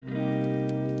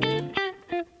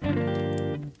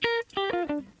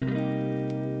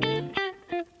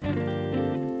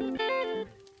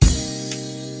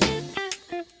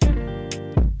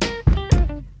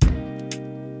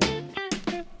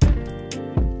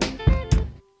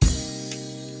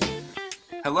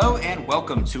Hello and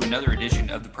welcome to another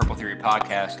edition of the Purple Theory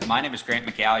Podcast. My name is Grant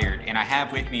McGalliard, and I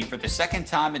have with me for the second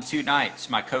time in 2 nights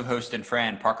my co-host and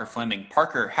friend, Parker Fleming.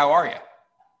 Parker, how are you?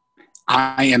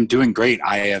 I am doing great.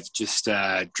 I have just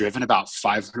driven about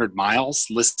 500 miles,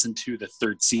 listened to the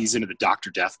third season of the Dr.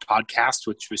 Death podcast,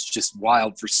 which was just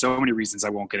wild for so many reasons I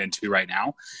won't get into right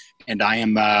now. And I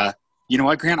am, you know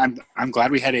what, Grant? I'm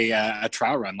glad we had a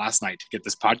trial run last night to get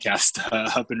this podcast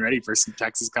up and ready for some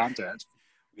Texas content.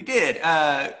 We did.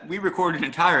 We recorded an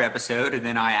entire episode, and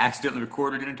then I accidentally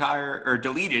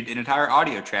deleted an entire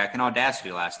audio track in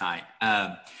Audacity last night.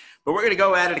 But we're going to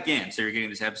go at it again. So you're getting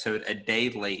this episode a day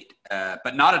late,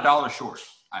 but not $1 short,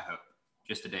 I hope.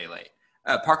 Just a day late.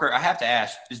 Parker, I have to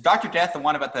ask, is Dr. Death the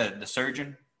one about the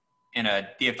surgeon in a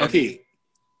DFW? Okay.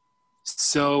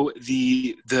 So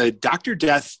the Dr.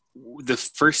 Death,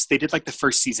 they did like the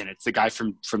first season. It's the guy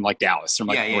from like Dallas, from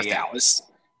North Dallas.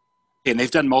 And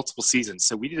they've done multiple seasons.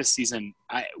 So we did a season.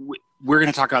 We're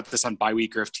going to talk about this on bye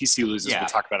week, or if TCU loses, we'll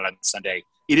talk about it on Sunday.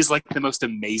 It is like the most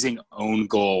amazing own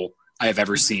goal I have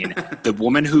ever seen. The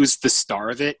woman who's the star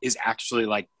of it is actually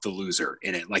like the loser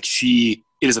in it. Like it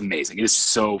is amazing. It is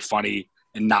so funny,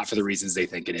 and not for the reasons they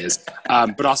think it is.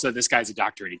 But also this guy's a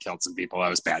doctor and he killed some people. That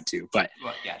was bad too. But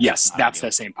yes, that's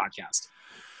the same podcast.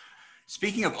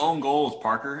 Speaking of own goals,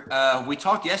 Parker, we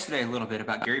talked yesterday a little bit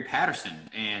about Gary Patterson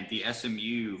and the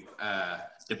SMU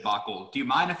debacle. Do you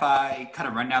mind if I kind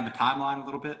of run down the timeline a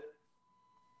little bit?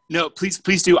 No, please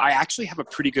do. I actually have a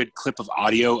pretty good clip of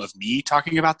audio of me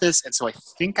talking about this, and so I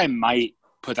think I might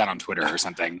put that on Twitter or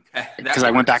something, because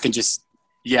I went back and just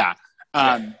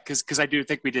because I do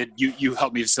think we did. You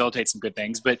helped me facilitate some good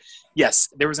things, but yes,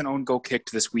 there was an own goal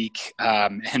kicked this week,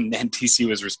 and TCU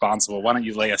was responsible. Why don't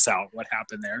you lay us out what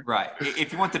happened there? Right.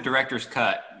 If you want the director's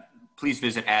cut, please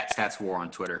visit @StatsWar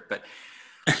on Twitter. But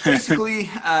basically,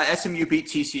 SMU beat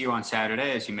TCU on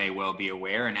Saturday, as you may well be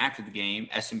aware. And after the game,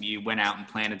 SMU went out and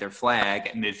planted their flag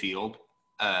at midfield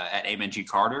at Amon G.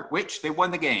 Carter, which they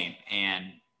won the game. And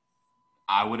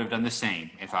I would have done the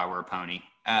same if I were a pony.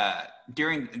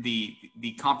 During the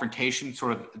confrontation,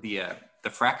 sort of the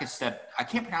fracas that – I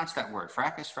can't pronounce that word.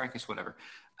 Fracas, whatever.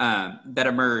 That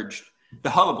emerged, the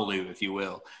hullabaloo, if you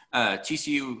will.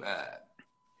 TCU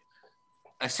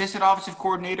assistant offensive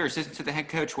coordinator, assistant to the head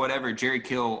coach, whatever, Jerry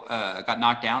Kill got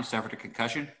knocked down, suffered a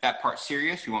concussion. That part's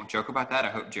serious. We won't joke about that. I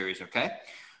hope Jerry's okay.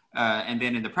 And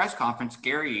then in the press conference,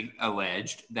 Gary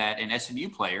alleged that an SMU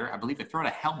player, I believe, had thrown a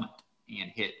helmet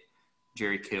and hit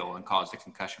Jerry Kill and caused a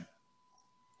concussion.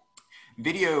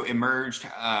 Video emerged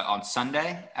on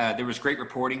Sunday. There was great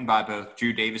reporting by both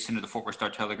Drew Davison of the Fort Worth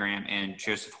Star-Telegram and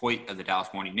Joseph Hoyt of the Dallas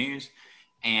Morning News.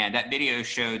 And that video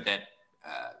showed that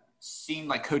seemed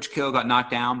like Coach Kill got knocked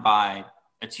down by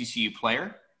a TCU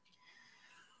player.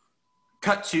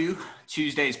 Cut to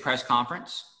Tuesday's press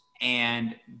conference,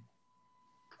 and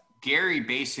Gary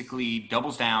basically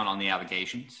doubles down on the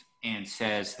allegations and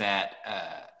says that,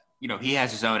 he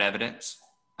has his own evidence.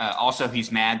 Also,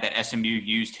 he's mad that SMU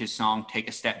used his song Take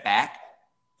a Step Back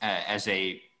as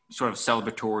a sort of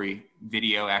celebratory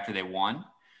video after they won,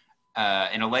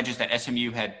 and alleges that SMU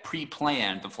had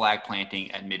pre-planned the flag planting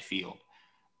at midfield.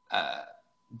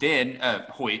 Then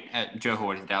Joe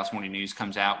Hoyt of the Dallas Morning News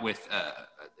comes out with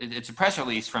it's a press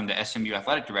release from the SMU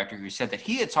athletic director, who said that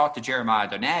he had talked to Jeremiah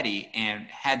Donati and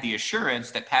had the assurance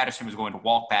that Patterson was going to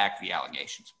walk back the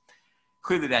allegations.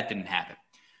 Clearly that didn't happen.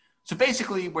 So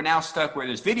basically, we're now stuck where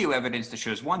there's video evidence that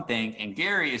shows one thing, and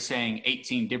Gary is saying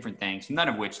 18 different things, none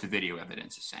of which the video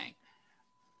evidence is saying.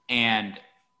 And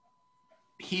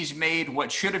he's made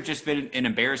what should have just been an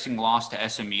embarrassing loss to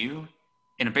SMU,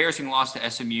 and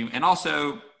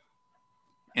also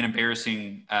an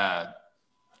embarrassing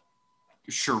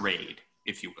charade,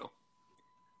 if you will.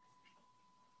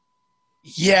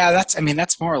 Yeah,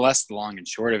 that's more or less the long and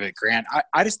short of it, Grant.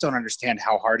 I just don't understand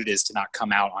how hard it is to not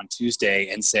come out on Tuesday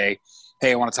and say,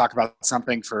 hey, I want to talk about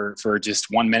something for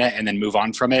just 1 minute and then move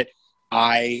on from it.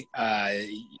 I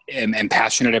am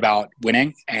passionate about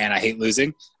winning, and I hate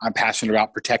losing. I'm passionate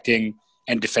about protecting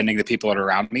and defending the people that are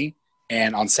around me.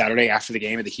 And on Saturday, after the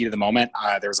game, at the heat of the moment,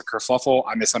 there was a kerfuffle.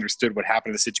 I misunderstood what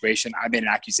happened in the situation. I made an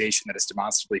accusation that is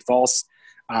demonstrably false.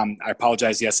 I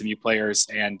apologize to the SMU players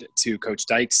and to Coach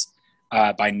Dykes.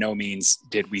 By no means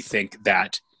did we think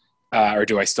that, or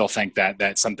do I still think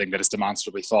that something that is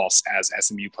demonstrably false as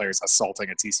SMU players assaulting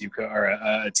a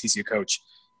TCU coach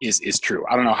is true.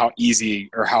 I don't know how easy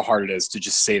or how hard it is to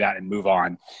just say that and move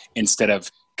on instead of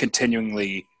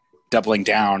continually doubling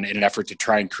down in an effort to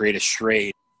try and create a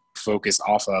charade focus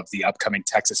off of the upcoming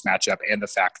Texas matchup and the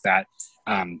fact that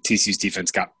TCU's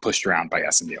defense got pushed around by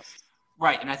SMU.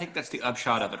 Right, and I think that's the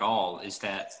upshot of it all, is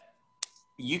that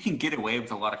you can get away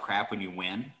with a lot of crap when you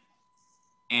win.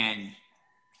 And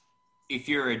if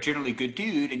you're a generally good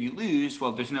dude and you lose,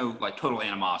 well, there's no like total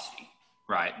animosity,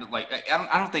 right? Like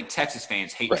I don't think Texas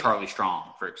fans hate Right. Charlie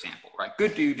Strong, for example, right?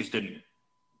 Good dude just didn't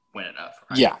win enough,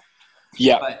 right? Yeah.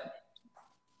 Yeah.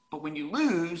 But when you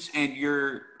lose and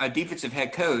you're a defensive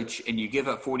head coach and you give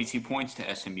up 42 points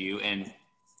to SMU and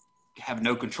have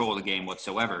no control of the game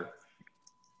whatsoever,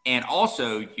 and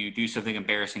also you do something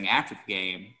embarrassing after the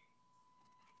game,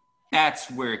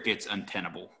 that's where it gets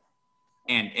untenable.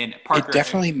 And Parker, it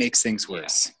definitely makes things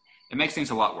worse. Yeah, it makes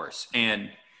things a lot worse. And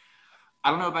I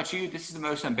don't know about you, this is the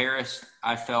most embarrassed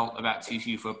I felt about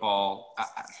TCU football.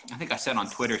 I think I said on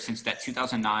Twitter since that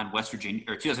 2019 West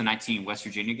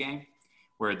Virginia game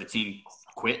where the team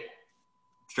quit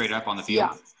straight up on the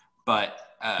field.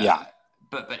 Yeah.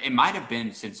 But it might have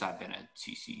been since I've been a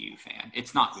TCU fan.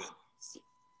 It's not good.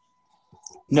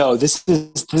 No, this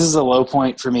is a low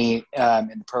point for me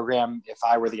in the program. If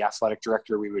I were the athletic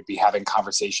director, we would be having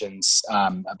conversations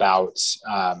about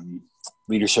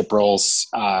leadership roles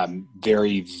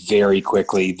very, very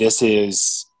quickly. This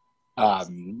is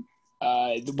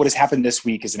what has happened this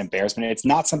week is an embarrassment. It's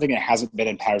not something that hasn't been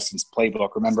in Patterson's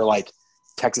playbook. Remember, like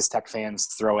Texas Tech fans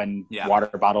throwing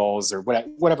water bottles or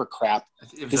whatever crap.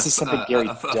 This is something Gary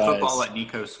does. Football at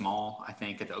Nico Small, I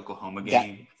think, at the Oklahoma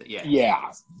game. Yeah.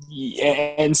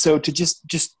 And so to just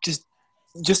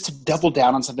to double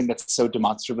down on something that's so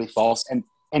demonstrably false.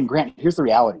 And Grant, here's the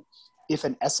reality: if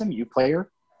an SMU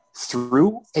player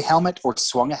threw a helmet or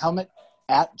swung a helmet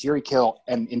at Jerry Kill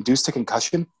and induced a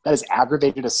concussion, that is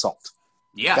aggravated assault.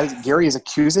 Yeah. Gary is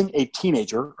accusing a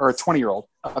teenager or a 20-year-old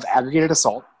of aggravated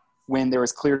assault when there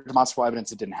was clear demonstrable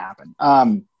evidence it didn't happen.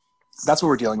 That's what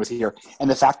we're dealing with here. And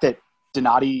the fact that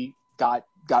Donati got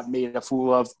made a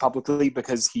fool of publicly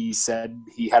because he said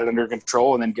he had it under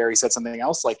control and then Gary said something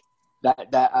else, like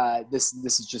this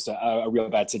is just a real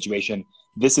bad situation.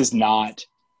 This is not,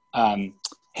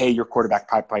 hey, your quarterback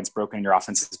pipeline's broken and your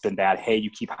offense has been bad. Hey, you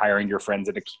keep hiring your friends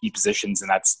into key positions and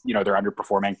that's, they're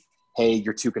underperforming. Hey,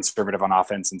 you're too conservative on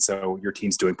offense, and so your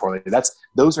team's doing poorly.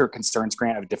 Those are concerns,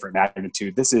 Grant, of a different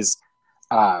magnitude. This is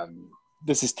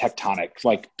tectonic,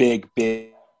 like big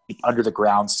under the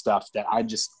ground stuff that I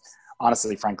just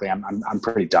honestly, frankly, I'm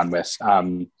pretty done with.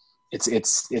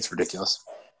 It's ridiculous.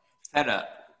 Setup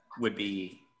would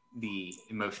be the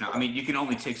emotional. I mean, you can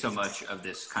only take so much of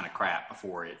this kind of crap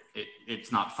before it's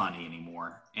not funny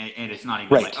anymore, and it's not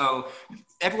even like, oh,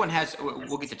 everyone has.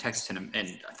 We'll get to Texas in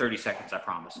 30 seconds, I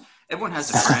promise. Everyone has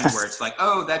a friend where it's like,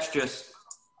 oh, that's just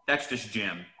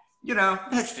Jim.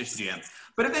 That's just Jim.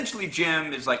 But eventually,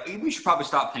 Jim is like, we should probably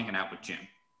stop hanging out with Jim.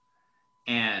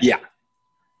 And yeah.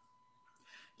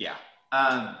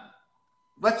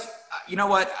 Let's. You know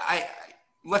what?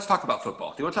 Let's talk about football.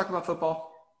 Do you want to talk about football?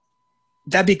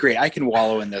 That'd be great. I can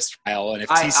wallow in this trial. And if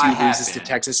TCU loses to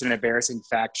Texas in an embarrassing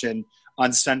fashion,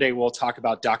 on Sunday we'll talk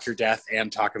about Dr. Death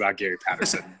and talk about Gary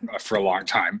Patterson for a long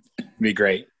time. It'd be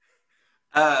great.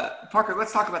 Parker,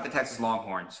 let's talk about the Texas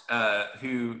Longhorns,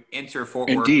 who enter Fort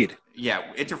Worth. Indeed. Yeah,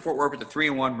 enter Fort Worth with a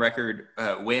 3-1 record,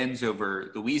 wins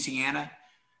over Louisiana,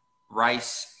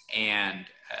 Rice, and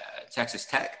Texas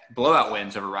Tech. Blowout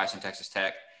wins over Rice and Texas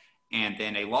Tech. And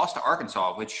then a loss to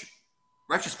Arkansas, which –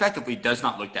 retrospectively does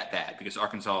not look that bad because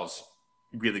Arkansas is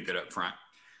really good up front.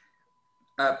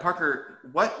 Parker,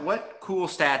 what cool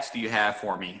stats do you have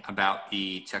for me about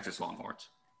the Texas Longhorns?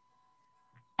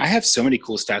 I have so many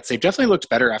cool stats. They've definitely looked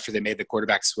better after they made the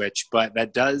quarterback switch, but I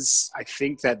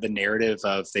think that the narrative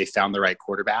of they found the right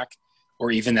quarterback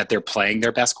or even that they're playing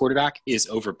their best quarterback is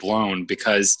overblown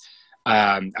because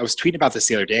I was tweeting about this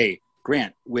the other day.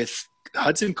 Grant, with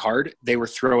Hudson Card, they were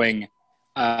throwing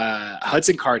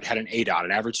Hudson Card had an ADOT,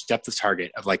 an average depth of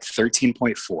target of like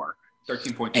 13.4.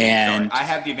 13.2. And I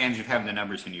have the advantage of having the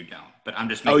numbers and you don't, but I'm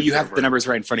just making you have the numbers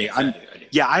right in front of you. I do.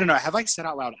 Yeah, I don't know. Have I said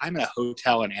out loud, I'm in a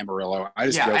hotel in Amarillo. I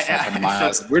just drove 500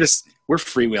 miles. So we're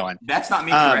freewheeling. That's not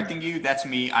me correcting you. That's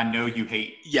me. I know you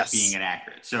hate being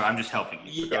inaccurate. So I'm just helping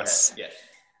you. Yes. Yes.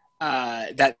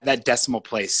 That decimal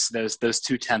place, those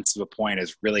 0.2 of a point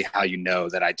is really how you know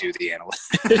that I do the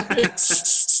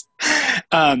analytics.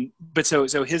 But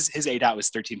so his ADOT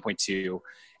was 13.2,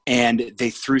 and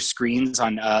they threw screens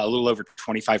on a little over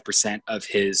 25% of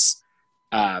his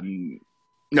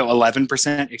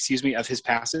 11%, of his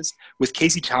passes. With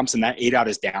Casey Thompson, that ADOT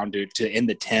is down to in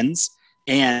the tens,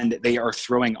 and they are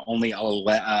throwing only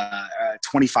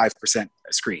 25%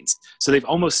 screens. So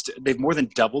they've more than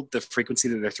doubled the frequency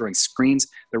that they're throwing screens.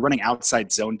 They're running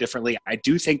outside zone differently. I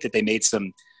do think that they made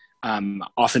some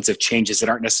offensive changes that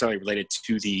aren't necessarily related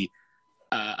to the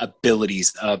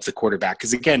abilities of the quarterback.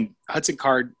 Because again, Hudson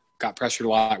Card got pressured a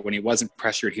lot. When he wasn't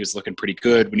pressured, he was looking pretty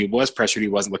good. When he was pressured, he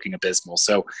wasn't looking abysmal.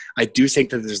 So I do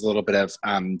think that there's a little bit of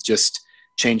just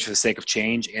change for the sake of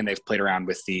change, and they've played around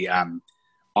with the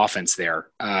offense there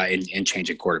in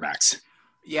changing quarterbacks.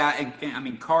 Yeah, and I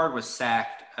mean, Card was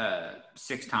sacked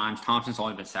 6 times. Thompson's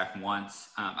only been sacked once.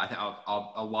 I think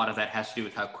a lot of that has to do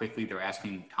with how quickly they're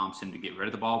asking Thompson to get rid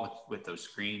of the ball with those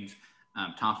screens.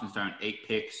 Thompson's thrown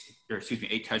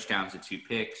 8 touchdowns and 2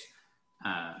 picks.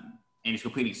 And he's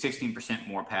completing 16%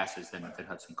 more passes than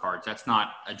Hudson Cards. That's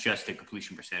not adjusted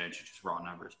completion percentage, it's just raw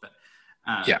numbers. But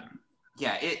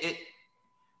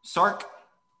Sark,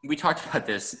 we talked about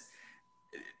this.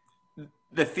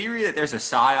 The theory that there's a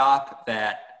psyop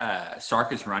that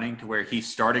Sark is running to where he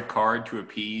started Card to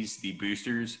appease the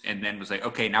boosters and then was like,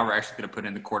 okay, now we're actually going to put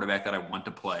in the quarterback that I want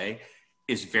to play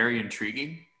is very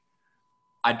intriguing.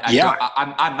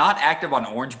 I'm not active on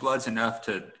Orange Bloods enough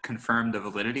to confirm the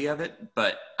validity of it,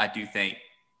 but I do think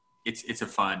it's a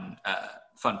fun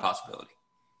possibility.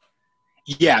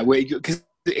 Yeah, because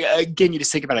again, you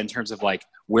just think about it in terms of like,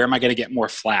 where am I going to get more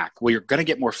flack? Well, you're going to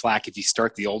get more flack if you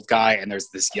start the old guy and there's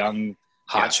this young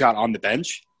hotshot on the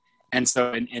bench. And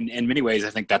so in many ways, I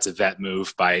think that's a vet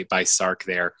move by Sark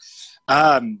there.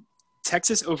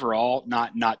 Texas overall,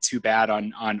 not too bad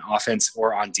on offense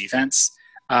or on defense.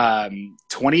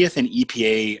 20th in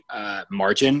EPA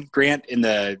margin, Grant, in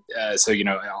the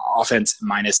offense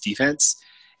minus defense.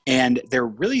 And they're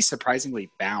really surprisingly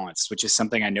balanced, which is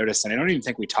something I noticed. And I don't even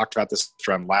think we talked about this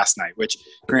from last night, which,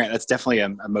 Grant, that's definitely a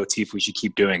motif we should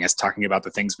keep doing, is talking about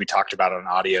the things we talked about on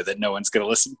audio that no one's going to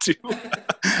listen to.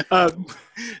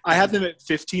 I have them at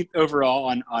 15th overall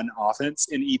on offense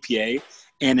in EPA.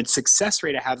 And in success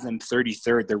rate, I have them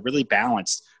 33rd. They're really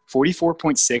balanced.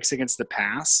 44.6 against the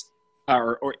pass.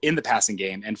 Or in the passing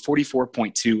game, and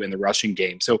 44.2 in the rushing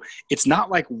game. So it's not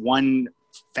like one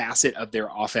facet of their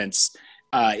offense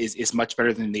is much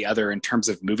better than the other in terms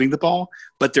of moving the ball,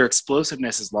 but their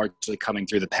explosiveness is largely coming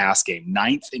through the pass game.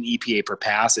 9th in EPA per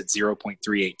pass at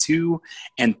 0.382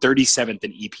 and 37th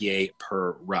in EPA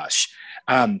per rush.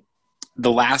 The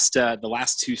last 2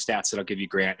 stats that I'll give you,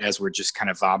 Grant, as we're just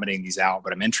kind of vomiting these out,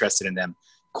 but I'm interested in them.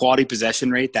 Quality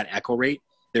possession rate, that echo rate,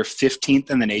 they're 15th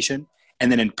in the nation.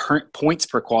 And then in points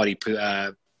per quality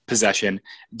possession,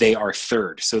 they are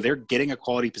 3rd. So they're getting a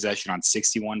quality possession on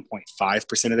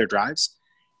 61.5% of their drives,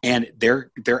 and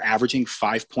they're averaging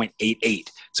 5.88.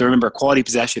 So remember, quality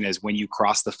possession is when you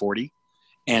cross the 40,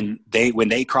 and when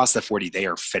they cross the 40, they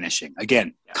are finishing.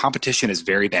 Again, competition is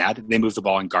very bad. They move the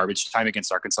ball in garbage time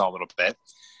against Arkansas a little bit.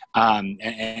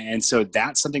 And so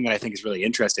that's something that I think is really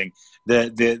interesting.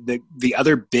 The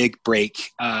other big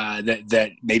break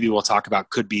that maybe we'll talk about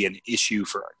could be an issue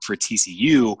for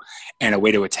TCU and a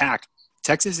way to attack.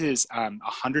 Texas is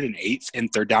 108th in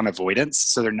third down avoidance,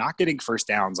 so they're not getting first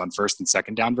downs on first and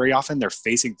second down very often. They're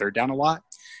facing third down a lot.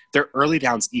 Their early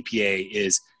downs EPA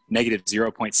is negative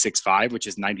 0.65, which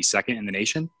is 92nd in the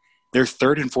nation. Their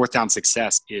third and fourth down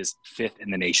success is 5th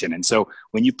in the nation. And so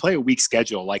when you play a weak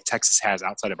schedule like Texas has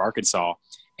outside of Arkansas,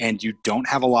 and you don't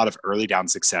have a lot of early down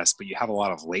success, but you have a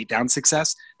lot of late down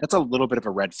success, that's a little bit of a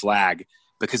red flag,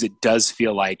 because it does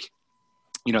feel like,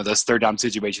 those third down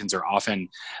situations are often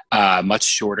much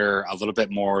shorter, a little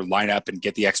bit more line up and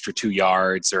get the extra 2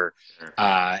 yards,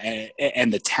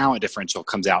 and the talent differential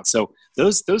comes out. So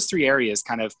those 3 areas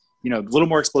kind of, a little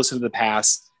more explosive to the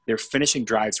pass. They're finishing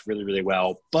drives really, really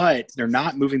well, but they're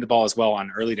not moving the ball as well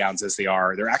on early downs as they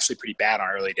are. They're actually pretty bad on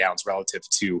early downs relative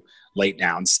to late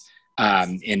downs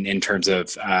in terms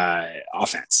of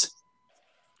offense.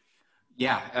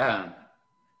 Yeah.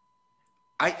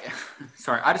 I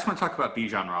just want to talk about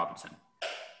Bijan Robinson.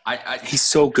 He's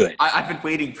so good. I've been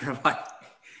waiting for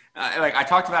I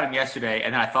talked about him yesterday,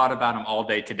 and then I thought about him all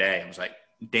day today. I was like,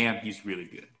 damn, he's really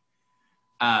good.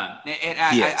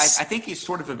 I think he's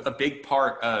sort of a big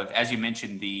part of, as you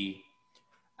mentioned,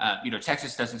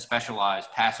 Texas doesn't specialize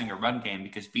passing or run game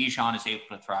because Bijan is able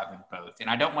to thrive in both.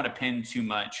 And I don't want to pin too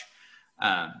much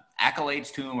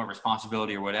accolades to him or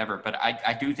responsibility or whatever, but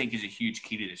I do think he's a huge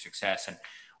key to the success. And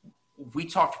we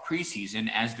talked preseason,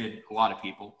 as did a lot of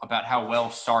people, about how well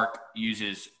Sark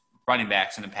uses running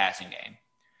backs in the passing game.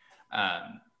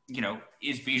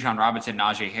 Is Bijan Robinson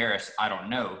Najee Harris? I don't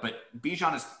know, but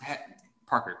Bijan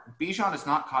has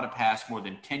not caught a pass more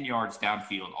than 10 yards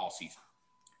downfield all season.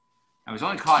 Now, he's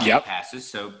only caught 8 passes,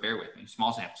 so bear with me.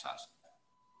 Small sample size.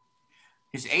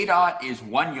 His ADOT is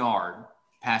 1 yard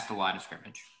past the line of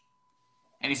scrimmage,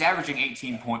 and he's averaging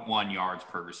 18.1 yards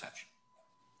per reception.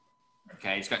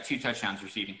 Okay, he's got 2 touchdowns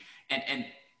receiving. And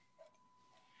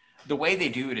the way they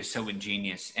do it is so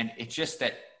ingenious, and it's just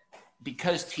that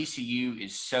because TCU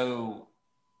is so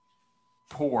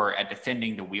poor at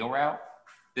defending the wheel route.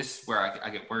 This is where I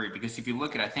get worried, because if you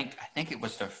look at, I think it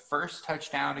was the first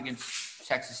touchdown against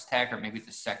Texas Tech, or maybe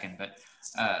the second, but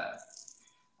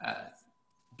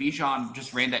Bijan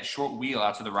just ran that short wheel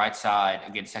out to the right side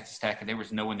against Texas Tech, and there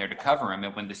was no one there to cover him.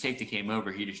 And when the safety came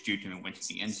over, he just juked him and went to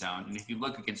the end zone. And if you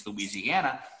look against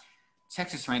Louisiana,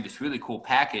 Texas ran this really cool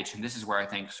package, and this is where I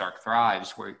think Sark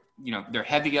thrives, where, you know, they're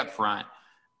heavy up front,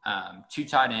 2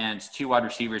 tight ends, 2 wide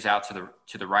receivers out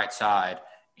to the right side,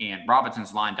 and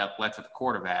Robinson's lined up left with the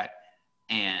quarterback,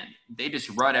 and they just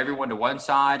run everyone to one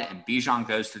side, and Bijan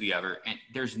goes to the other, and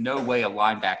there's no way a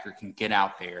linebacker can get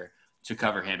out there to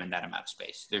cover him in that amount of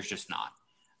space. There's just not.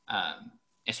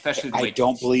 Especially the way I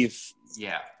don't believe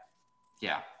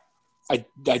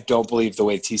the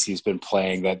way TCU's been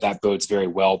playing that bodes very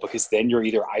well, because then you're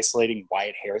either isolating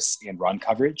Wyatt Harris in run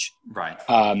coverage, right,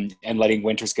 and letting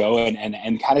Winters go,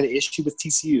 and kind of the issue with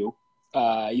TCU,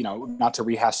 you know, not to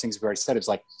rehash things we already said, it's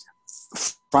like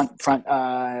front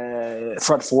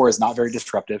 4 is not very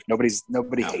disruptive.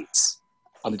 Nobody hates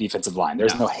on the defensive line.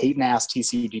 There's no hating ass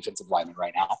TCU defensive lineman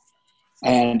right now.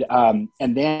 And then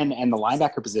the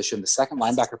linebacker position, the second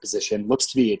linebacker position, looks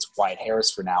to be it's Wyatt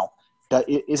Harris for now. That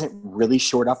isn't really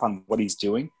shored up on what he's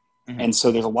doing. Mm-hmm. And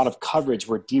so there's a lot of coverage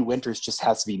where D. Winters just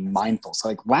has to be mindful. So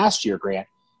like last year, Grant,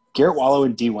 Garrett Wallow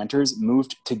and D. Winters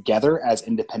moved together as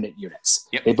independent units.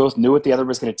 Yep. They both knew what the other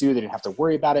was going to do. They didn't have to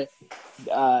worry about it.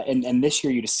 And this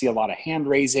year you just see a lot of hand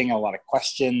raising, a lot of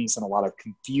questions, and a lot of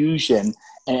confusion.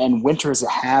 And Winters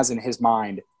has in his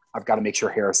mind, I've got to make sure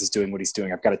Harris is doing what he's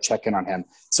doing. I've got to check in on him.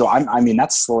 So I mean,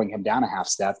 that's slowing him down a half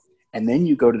step. And then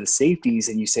you go to the safeties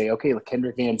and you say, okay,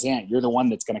 Kendrick Van Zandt, you're the one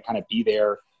that's going to kind of be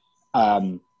there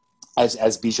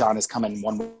as Bijan is coming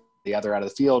one way or the other out of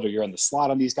the field, or you're in the slot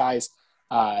on these guys.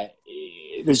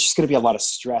 There's just going to be a lot of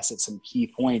stress at some key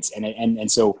points.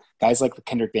 And so guys like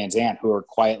Kendrick Van Zandt, who are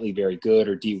quietly very good,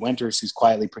 or D. Winters, who's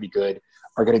quietly pretty good,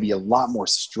 are going to be a lot more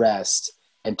stressed.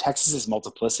 And Texas's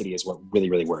multiplicity is what really,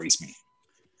 really worries me.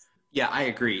 Yeah, I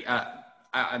agree.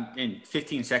 In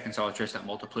 15 seconds, I'll address that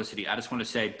multiplicity. I just want to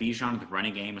say Bijan in the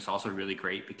running game is also really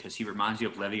great, because he reminds you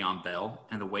of Le'Veon Bell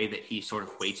and the way that he sort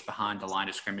of waits behind the line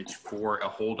of scrimmage for a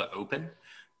hole to open.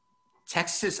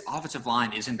 Texas' offensive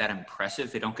line isn't that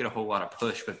impressive. They don't get a whole lot of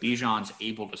push, but Bijan's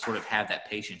able to sort of have that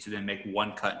patience and then make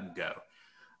one cut and go.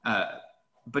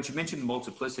 But you mentioned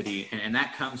multiplicity, and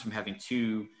that comes from having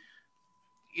two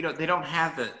 – you know, they don't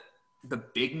have the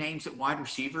big names at wide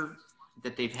receiver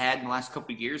that they've had in the last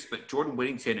couple of years, but Jordan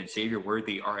Whittington and Xavier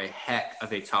Worthy are a heck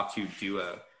of a top 2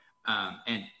 duo.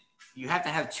 And you have to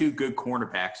have 2 good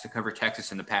cornerbacks to cover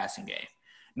Texas in the passing game,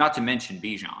 not to mention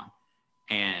Bijan.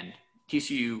 And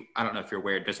TCU, I don't know if you're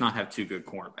aware, does not have 2 good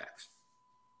cornerbacks.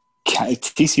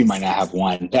 TCU might not have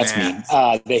one. That's mean.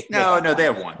 They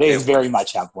have one. They very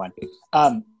much have one.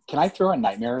 Can I throw a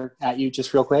nightmare at you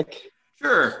just real quick?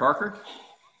 Sure, Parker.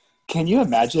 Can you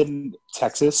imagine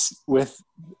Texas with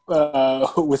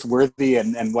Worthy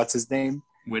and what's his name?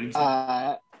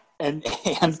 Whittington?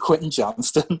 And Quentin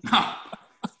Johnston? No,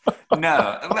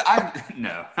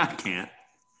 I can't.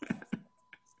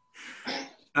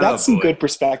 That's some good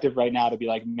perspective right now to be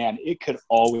like, man, it could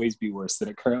always be worse than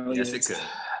it currently is. Yes, it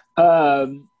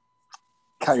could.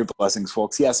 Count your blessings,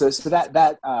 folks. Yeah, so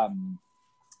that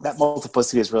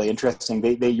multiplicity is really interesting.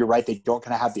 You're right. They don't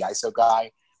kind of have the ISO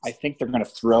guy. I think they're going to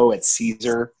throw at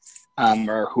Caesar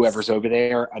or whoever's over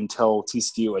there until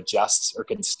TCU adjusts or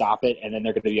can stop it, and then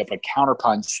they're going to be able to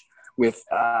counterpunch with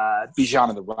Bijan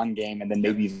in the run game, and then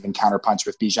maybe even counterpunch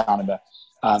with Bijan in the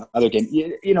other game.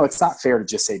 You know, it's not fair to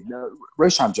just say no.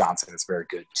 Roschon Johnson is very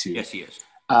good too. Yes, he is.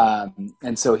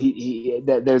 And so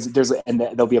and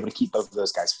they'll be able to keep both of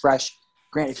those guys fresh.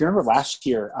 Grant, if you remember last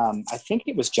year, I think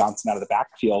it was Johnson out of the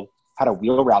backfield had a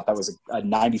wheel route that was a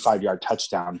 95-yard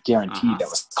touchdown guaranteed that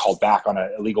was called back on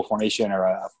an illegal formation or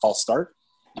a false start.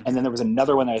 And then there was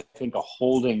another one that I think a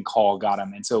holding call got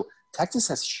him. And so Texas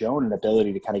has shown an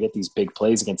ability to kind of get these big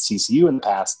plays against TCU in the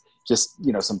past. Just,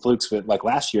 you know, some flukes with like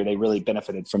last year, they really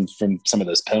benefited from some of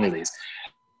those penalties.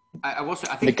 I will say,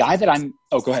 I think the guy that I'm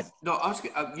 – go ahead. No,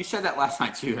 you said that last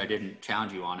night too. I didn't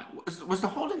challenge you on it. Was the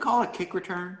holding call a kick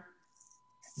return?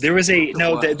 There was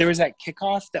there was that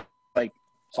kickoff that like –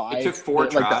 5. It took 4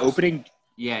 tries. Like the opening.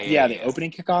 Yeah. The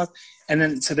opening kickoff. And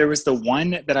then, so there was the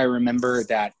one that I remember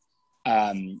that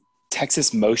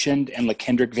Texas motioned and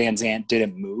LaKendrick Van Zandt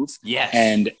didn't move. Yes.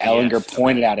 And Ellinger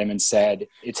pointed at him and said,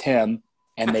 it's him.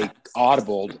 And they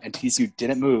audibled and TCU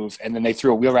didn't move. And then they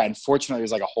threw a wheel route. Unfortunately, it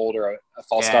was like a hold or a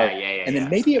false start. And then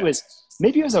maybe it was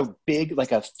a big,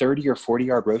 like a 30 or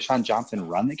 40-yard Roschon Johnson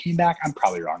run that came back. I'm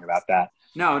probably wrong about that.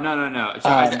 No. So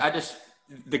I just –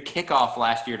 the kickoff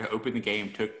last year to open the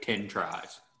game took 10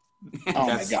 tries. Oh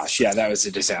my gosh, yeah, that was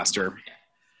a disaster.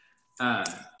 Uh,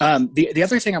 The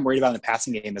other thing I'm worried about in the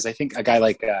passing game is I think a guy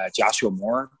like Joshua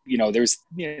Moore,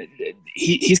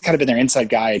 he's kind of been their inside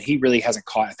guy, and he really hasn't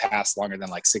caught a pass longer than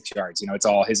like 6 yards. It's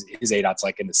all his ADOT's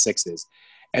like in the sixes,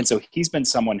 and so he's been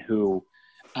someone who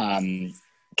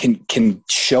can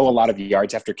show a lot of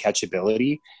yards after catch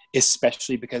ability,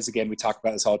 especially because again we talk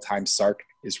about this all the time. Sark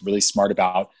is really smart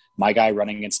about my guy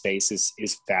running in space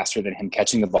is faster than him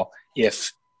catching the ball.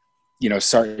 If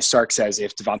Sark says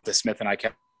if Devonta Smith and I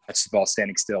catch the ball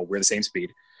standing still, we're the same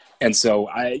speed. And so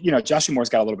Joshua Moore's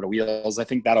got a little bit of wheels. I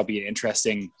think that'll be an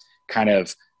interesting kind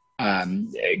of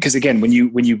because again, when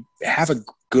you have a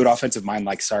good offensive mind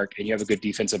like Sark and you have a good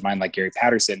defensive mind like Gary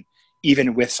Patterson,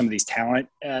 even with some of these talent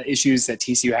issues that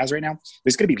TCU has right now,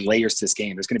 there's going to be layers to this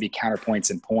game. There's going to be counterpoints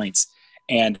and points.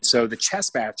 And so the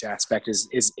chess match aspect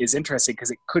is interesting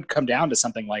because it could come down to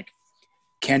something like,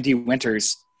 can D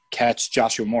Winters catch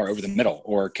Joshua Moore over the middle,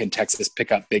 or can Texas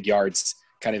pick up big yards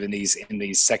kind of in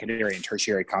these secondary and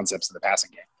tertiary concepts of the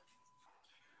passing game?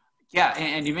 Yeah,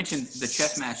 and you mentioned the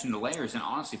chess match and the layers, and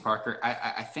honestly, Parker,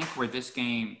 I think where this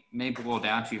game may boil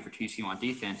down to for TCU on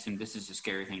defense, and this is a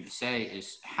scary thing to say,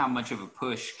 is how much of a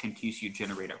push can TCU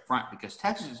generate up front, because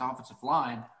Texas's offensive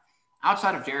line,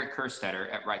 outside of Derek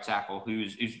Kerstetter at right tackle,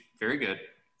 who's very good,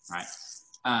 right,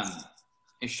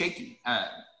 is shaky.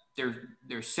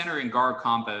 Their center and guard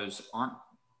combos aren't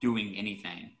doing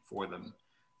anything for them.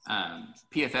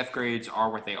 PFF grades are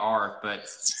what they are, but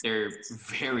they're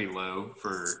very low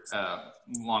for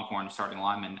Longhorn starting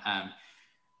linemen. I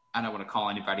don't want to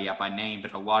call anybody out by name,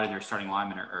 but a lot of their starting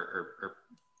linemen are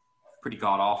pretty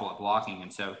god-awful at blocking.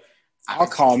 And so I'll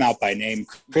call him out by name.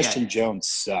 Christian Jones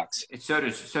sucks. So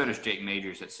does Jake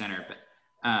Majors at center, but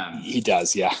he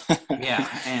does, yeah. Yeah,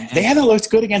 and they haven't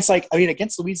looked good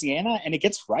against Louisiana and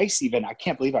against Rice even. I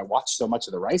can't believe I watched so much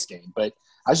of the Rice game, but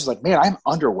I was just like, man, I'm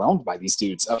underwhelmed by these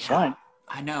dudes up front.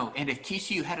 I know, and if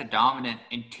TCU had a dominant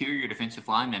interior defensive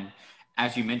lineman,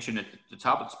 as you mentioned at the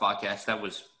top of this podcast, that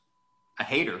was a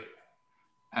hater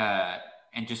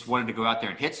and just wanted to go out there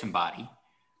and hit somebody,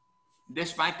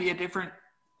 this might be a different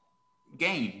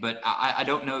game, but I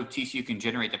don't know if TCU can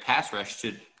generate the pass rush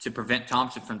to prevent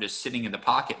Thompson from just sitting in the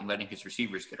pocket and letting his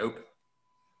receivers get open.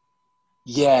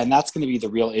 Yeah, and that's going to be the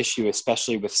real issue,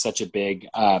 especially with such a big,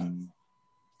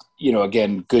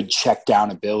 again, good check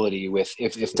down ability. With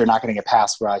if they're not getting a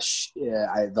pass rush,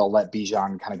 they'll let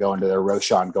Bijan kind of go into their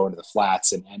Roschon go into the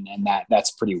flats, and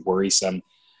that's pretty worrisome.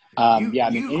 You've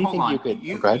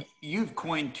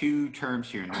coined two terms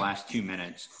here in the last 2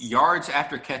 minutes: yards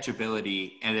after catch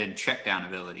ability and then check down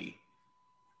ability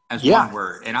as one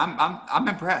word. And I'm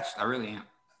impressed. I really am.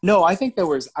 No, I think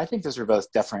those are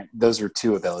both different. Those are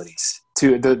two abilities.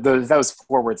 That was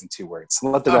 4 words and 2 words. So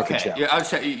let the record show. Yeah,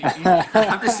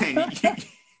 I'm just saying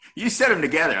you said them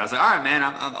together. I was like, all right, man,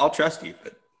 I'll trust you,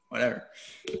 but whatever.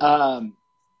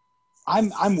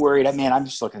 I'm worried. Man, I'm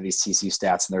just looking at these TCU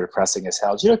stats and they're depressing as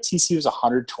hell. Do you know TCU is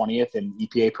 120th in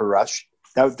EPA per rush?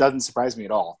 That doesn't surprise me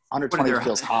at all. 120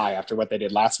 feels high after what they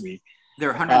did last week. They're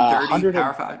 130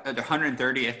 Power 5. They're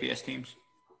 130 FBS teams.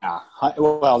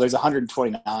 Well, there's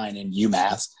 129 in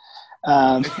UMass.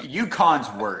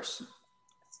 UConn's worse.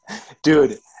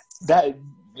 Dude, I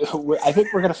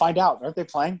think we're going to find out. Aren't they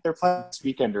playing? They're playing this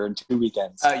weekend or in 2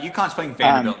 weekends. UConn's playing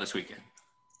Vanderbilt this weekend.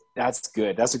 That's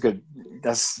good.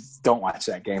 Don't watch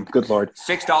that game. Good Lord.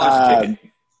 $6 a ticket.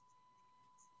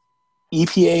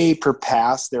 EPA per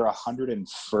pass, they're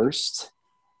 101st.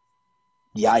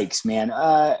 Yikes, man.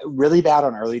 Really bad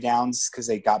on early downs because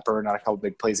they got burned on a couple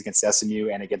big plays against SMU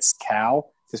and against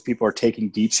Cal because people are taking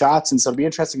deep shots. And so it'll be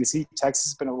interesting to see. Texas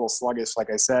has been a little sluggish, like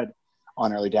I said,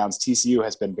 on early downs. TCU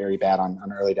has been very bad on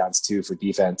early downs too for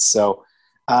defense. So,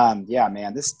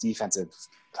 man, this defensive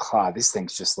these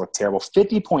things just look terrible.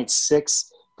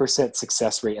 50.6%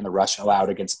 success rate in the rush allowed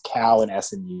against Cal and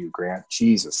SMU, Grant.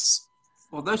 Jesus.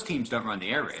 Well, those teams don't run the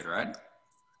air raid, right?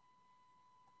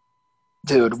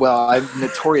 Dude, well, I'm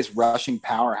notorious rushing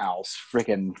powerhouse.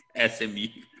 Freaking SMU.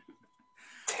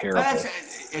 Terrible.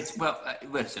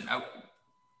 Listen,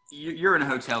 you're in a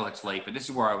hotel, it's late, but this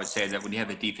is where I would say that when you have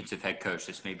a defensive head coach,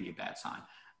 this may be a bad sign.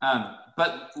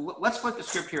 But let's flip the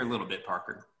script here a little bit,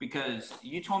 Parker, because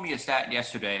you told me a stat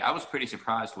yesterday I was pretty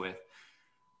surprised with.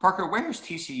 Parker, where is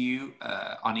TCU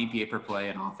on EPA per play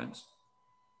in offense?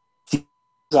 TCU's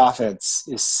offense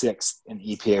is 6th in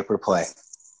EPA per play.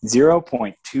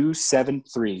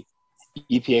 0.273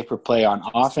 EPA per play on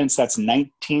offense. That's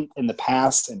 19th in the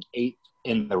pass and 8th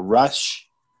in the rush.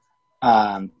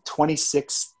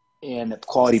 26th in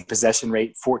quality possession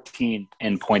rate, 14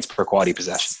 in points per quality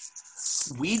possession.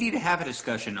 We need to have a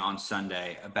discussion on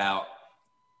Sunday about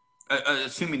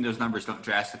assuming those numbers don't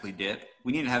drastically dip,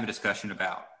 we need to have a discussion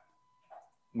about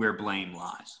where blame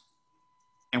lies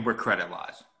and where credit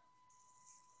lies.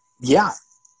 Yeah,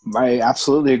 I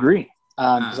absolutely agree.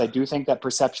 Because I do think that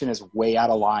perception is way out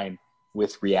of line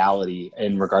with reality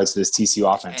in regards to this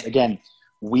TCU offense. Again,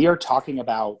 we are talking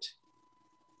about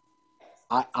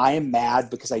I am mad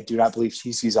because I do not believe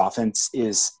TCU's offense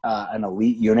is an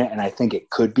elite unit, and I think it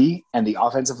could be, and the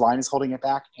offensive line is holding it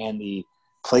back, and the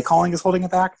play calling is holding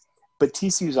it back. But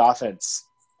TCU's offense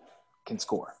can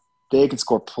score. They can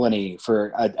score plenty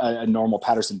for a normal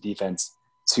Patterson defense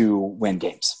to win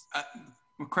games.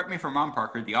 Correct me if I'm wrong,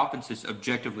 Parker. The offense is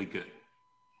objectively good.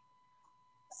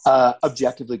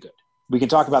 Objectively good. We can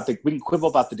quibble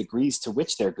about the degrees to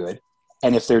which they're good,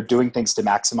 and if they're doing things to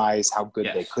maximize how good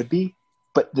they could be.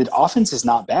 But the offense is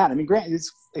not bad. I mean, granted,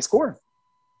 they score.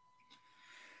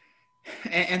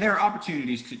 And there are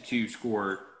opportunities to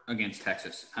score against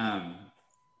Texas.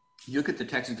 You look at the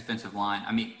Texas defensive line.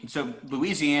 I mean, so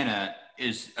Louisiana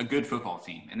is a good football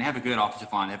team, and they have a good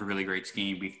offensive line. They have a really great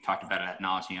scheme. We've talked about it ad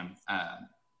nauseum.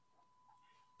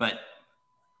 But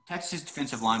Texas'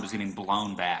 defensive line was getting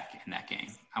blown back in that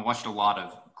game. I watched a lot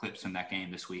of clips in that game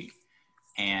this week.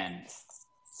 And,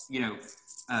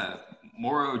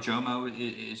 Moro Jomo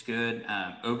is good.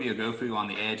 Obi Ogofu on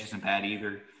the edge isn't bad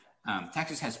either.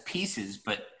 Texas has pieces,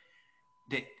 but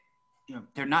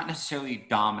they're not necessarily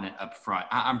dominant up front.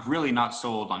 I'm really not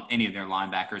sold on any of their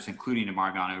linebackers, including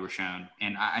Amargon Overshone.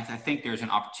 And I think there's an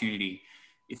opportunity.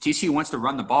 If TCU wants to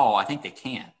run the ball, I think they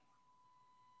can.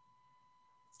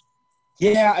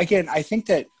 Yeah, again, I think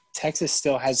that Texas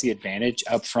still has the advantage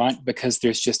up front because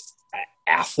there's just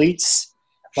athletes.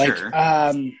 Sure.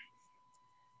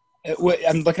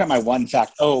 I'm looking at my one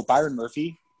fact. Oh, Byron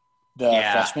Murphy, the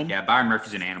freshman. Yeah, Byron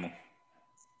Murphy's an animal.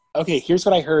 Okay, here's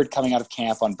what I heard coming out of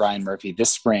camp on Brian Murphy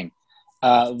this spring.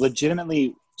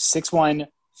 Legitimately 6'1",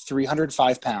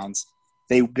 305 pounds.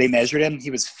 They measured him. He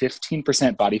was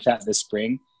 15% body fat this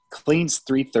spring. Cleans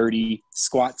 330,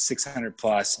 squats 600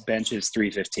 plus, benches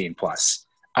 315 plus.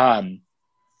 A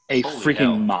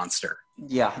freaking monster.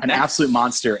 Yeah, an absolute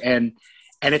monster.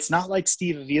 And it's not like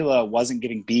Steve Avila wasn't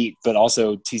getting beat, but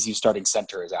also TCU starting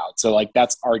center is out. So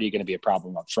that's already going to be a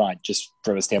problem up front, just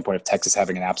from a standpoint of Texas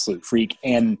having an absolute freak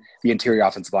and the interior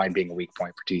offensive line being a weak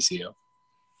point for TCU.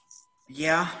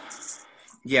 Yeah.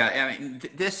 I mean,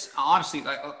 this honestly,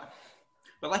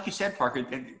 but like you said, Parker,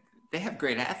 they have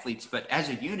great athletes, but as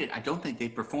a unit, I don't think they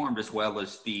performed as well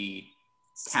as the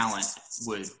talent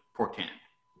would portend.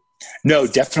 No,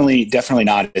 definitely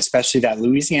not. Especially that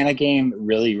Louisiana game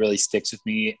really, really sticks with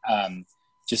me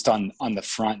just on the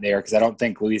front there, because I don't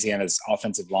think Louisiana's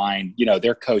offensive line,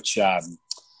 their coach,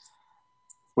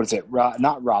 what is it?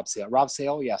 Not Rob Sale. Rob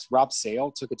Sale, yes. Rob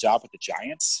Sale took a job with the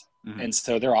Giants, and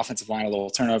so their offensive line, a little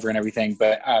turnover and everything,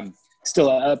 but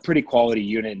still a pretty quality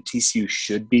unit, and TCU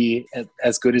should be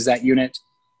as good as that unit.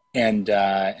 And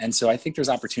so I think there's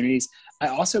opportunities. I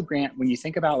also, Grant, when you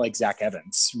think about Zach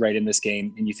Evans, right, in this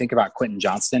game, and you think about Quentin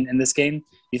Johnston in this game,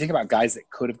 you think about guys that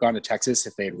could have gone to Texas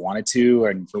if they had wanted to,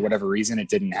 and for whatever reason it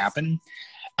didn't happen.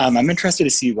 I'm interested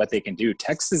to see what they can do.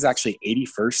 Texas is actually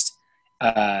 81st.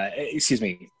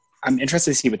 I'm interested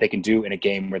to see what they can do in a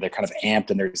game where they're kind of amped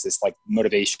and there's this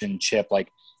motivation chip.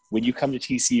 When you come to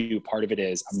TCU, part of it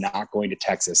is I'm not going to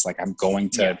Texas. I'm going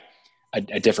to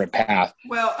a different path.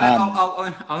 Well,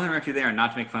 I'll interrupt you there, and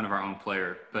not to make fun of our own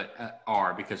player, but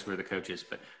because we're the coaches.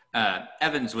 But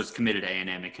Evans was committed to A&M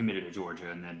and committed to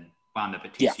Georgia, and then wound up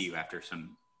at TCU after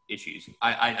some issues.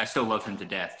 I still love him to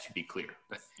death, to be clear.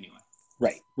 But anyway.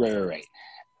 Right.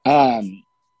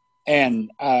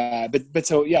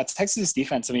 So Texas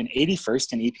defense. I mean,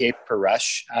 81st in EPA per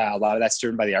rush. A lot of that's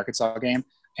driven by the Arkansas game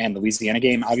and Louisiana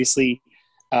game, obviously.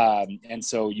 And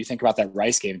so you think about that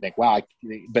Rice game and think, wow,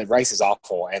 but Rice is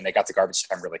awful, and they got the garbage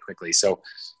time really quickly. So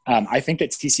I think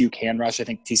that TCU can rush. I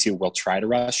think TCU will try to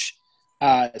rush.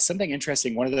 Something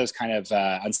interesting, one of those kind of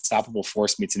unstoppable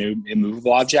force meets an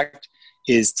immovable object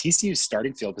is TCU's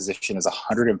starting field position is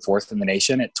 104th in the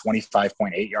nation at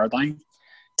 25.8 yard line.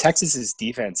 Texas's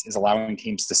defense is allowing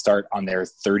teams to start on their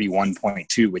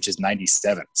 31.2, which is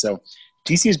 97. So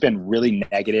TCU's been really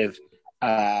negative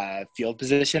field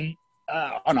position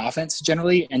on offense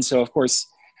generally. And so, of course,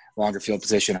 longer field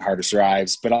position, harder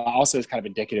drives, but also is kind of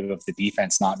indicative of the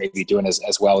defense not maybe doing as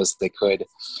well as they could,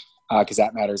 because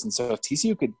that matters. And so if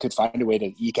TCU could find a way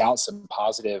to eke out some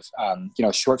positive,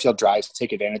 short field drives,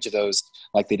 take advantage of those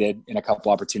like they did in a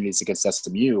couple opportunities against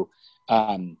SMU,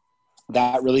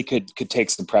 that really could take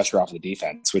some pressure off the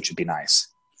defense, which would be nice.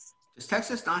 Does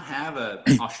Texas not have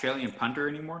an Australian punter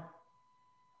anymore?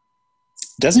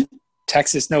 Doesn't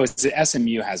Texas, no, it's the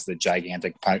SMU has the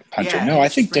gigantic punter. Yeah, No, I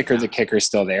think Spring Dicker, the Mountain. kicker's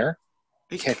still there.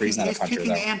 He's He's not a punter, kicking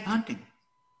though. and punting.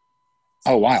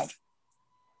 Oh, wild.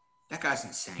 That guy's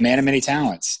insane. Man of many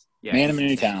talents. Yeah, man of he's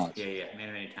many insane. talents. Yeah, man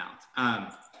of many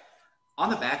talents. On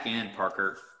the back end,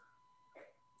 Parker,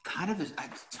 kind of is,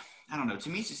 I don't know. To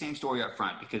me, it's the same story up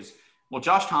front because, well,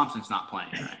 Josh Thompson's not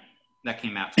playing, right? That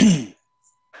came out today.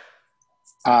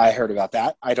 I heard about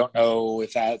that. I don't know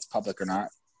if that's public or not,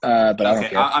 but I don't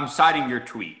care. I'm citing your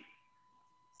tweet.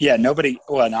 Yeah, nobody.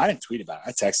 Well, no, I didn't tweet about it.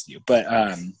 I texted you, but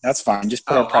that's fine. Just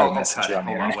put a private message on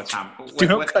there. What time?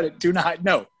 Don't cut it. Do not.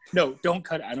 No, don't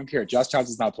cut it. I don't care. Josh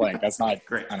Thompson's not playing. That's not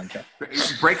great. I don't care.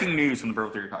 Breaking news from the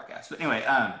Verbal Theory podcast. But anyway,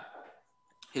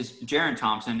 his Jaron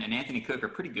Thompson and Anthony Cook are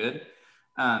pretty good.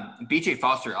 BJ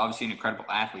Foster, obviously an incredible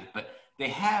athlete, but they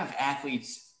have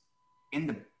athletes in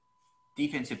the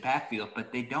defensive backfield,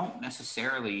 but they don't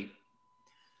necessarily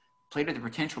play to the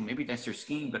potential. Maybe that's their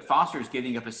scheme, but Foster is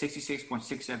giving up a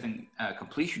 66.67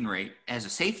 completion rate as a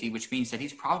safety, which means that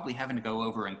he's probably having to go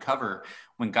over and cover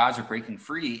when guys are breaking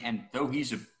free. And though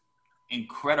he's an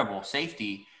incredible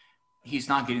safety, he's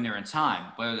not getting there in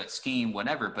time, whether that's scheme,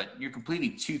 whatever, but you're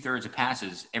completing 2/3 of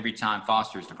passes every time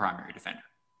Foster is the primary defender.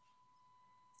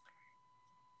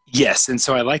 Yes, and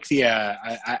so I like the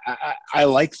I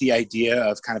like the idea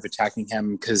of kind of attacking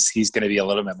him because he's going to be a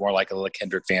little bit more like a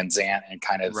Kendrick Van Zandt and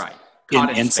kind of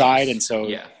inside, and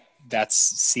so that's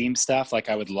seam stuff. Like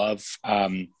I would love.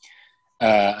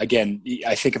 Again,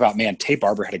 I think about Tay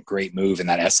Barber had a great move in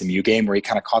that SMU game where he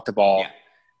kind of caught the ball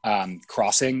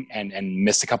crossing and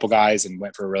missed a couple guys and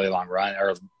went for a really long run.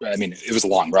 Or I mean, it was a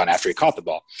long run after he caught the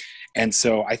ball. And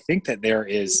so I think that there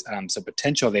is some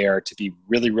potential there to be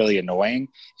really, really annoying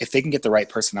if they can get the right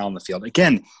personnel in the field.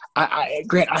 Again,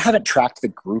 Grant, I haven't tracked the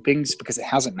groupings because it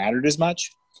hasn't mattered as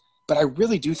much, but I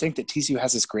really do think that TCU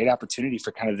has this great opportunity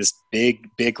for kind of this big,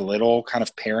 little kind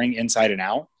of pairing inside and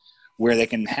out where they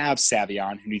can have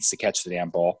Savion, who needs to catch the damn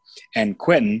ball, and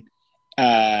Quentin.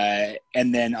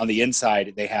 And then on the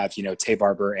inside, they have, Tay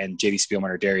Barber and JD Spielman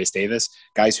or Darius Davis,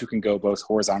 guys who can go both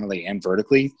horizontally and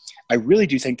vertically. I really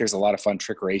do think there's a lot of fun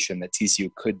trickeration that TCU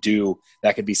could do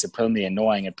that could be supremely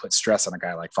annoying and put stress on a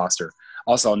guy like Foster.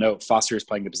 Also, I'll note Foster is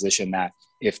playing the position that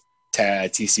if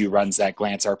TCU runs that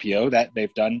glance RPO that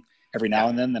they've done every now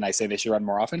and then I say they should run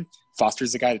more often.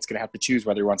 Foster's the guy that's going to have to choose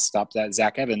whether he wants to stop that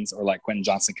Zach Evans or let Quentin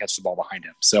Johnson catch the ball behind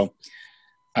him. So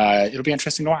it'll be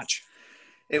interesting to watch.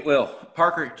 It will.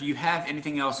 Parker, do you have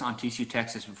anything else on TCU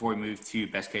Texas before we move to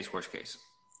best case, worst case?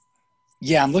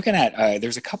 Yeah, I'm looking at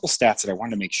there's a couple stats that I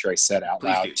wanted to make sure I said out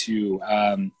loud too.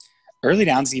 Early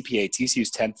downs EPA,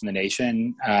 TCU's 10th in the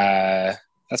nation.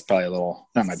 That's probably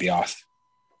that might be off.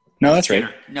 No, that's right.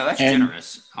 No, that's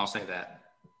generous. I'll say that.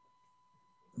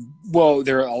 Well,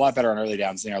 they're a lot better on early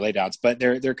downs than our late downs, but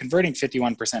they're converting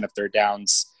 51% of third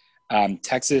downs.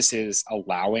 Texas is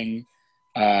allowing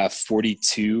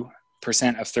 42%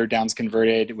 of third downs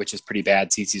converted, which is pretty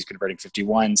bad. TCU's converting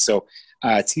 51. So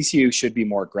TCU should be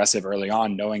more aggressive early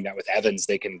on, knowing that with Evans,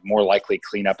 they can more likely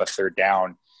clean up a third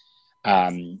down.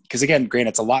 Because again, Grant,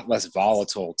 it's a lot less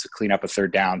volatile to clean up a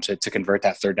third down, to convert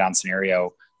that third down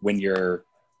scenario when you're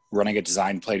running a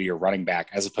design play to your running back,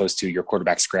 as opposed to your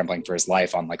quarterback scrambling for his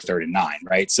life on like 3rd and 9,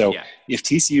 right? So if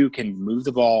TCU can move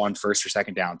the ball on 1st or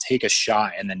 2nd down, take a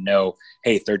shot, and then know,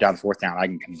 hey, 3rd down, 4th down, I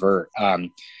can convert.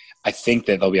 I think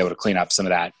that they'll be able to clean up some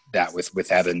of that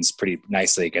with Evans pretty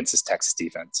nicely against this Texas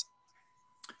defense.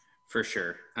 For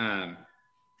sure.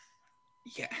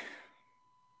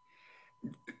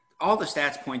 All the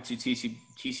stats point to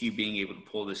TCU being able to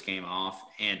pull this game off,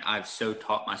 and I've so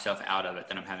talked myself out of it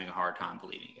that I'm having a hard time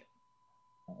believing it.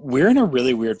 We're in a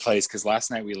really weird place because last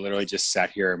night we literally just sat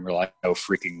here and we're like, no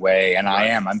freaking way. And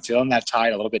I'm feeling that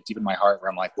tide a little bit deep in my heart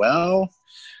where I'm like, well,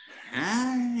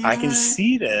 I can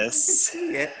see this. I can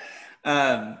see it.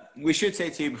 We should say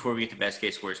too, before we get to best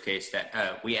case, worst case,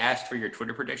 that we asked for your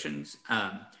Twitter predictions.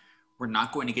 We're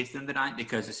not going to get to them tonight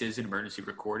because this is an emergency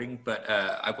recording, but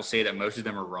I will say that most of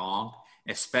them are wrong,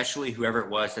 especially whoever it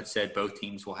was that said both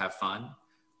teams will have fun.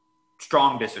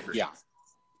 Strong disagree.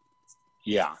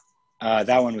 Yeah.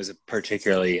 That one was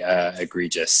particularly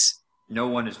egregious. No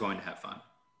one is going to have fun.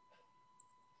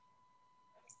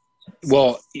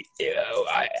 Well,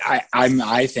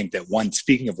 I think that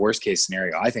speaking of worst case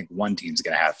scenario, I think one team's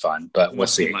going to have fun, but we'll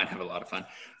see. We might have a lot of fun.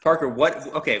 Parker,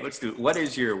 let's do it. What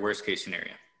is your worst case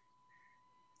scenario?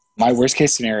 My worst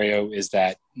case scenario is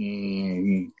that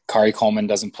Kari Coleman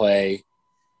doesn't play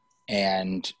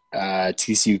and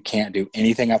TCU can't do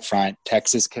anything up front.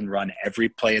 Texas can run every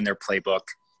play in their playbook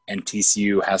and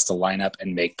TCU has to line up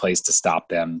and make plays to stop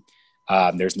them.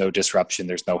 There's no disruption.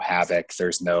 There's no havoc.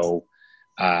 There's no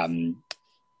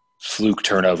fluke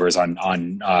turnovers on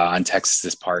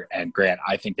Texas's part. And Grant,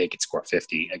 I think they could score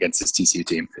 50 against this TCU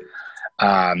team.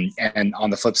 And on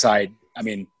the flip side, I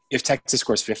mean, if Texas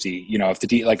scores 50, if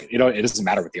it doesn't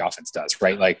matter what the offense does,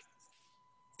 right? Like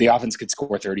the offense could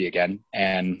score 30 again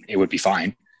and it would be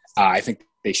fine. I think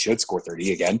they should score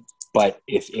 30 again. But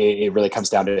if it really comes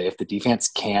down to if the defense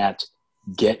can't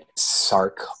get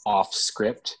Sark off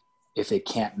script, if they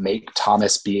can't make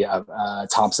Thompson be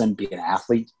an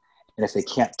athlete, and if they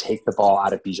can't take the ball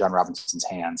out of Bijan Robinson's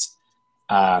hands,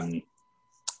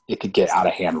 it could get out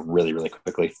of hand really, really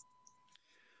quickly.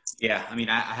 Yeah, I mean,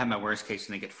 I have my worst case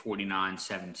and they get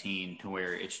 49-17 to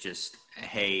where it's just,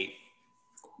 hey,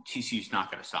 TCU's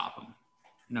not going to stop them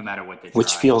no matter what they try.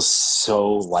 Which feels so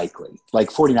likely.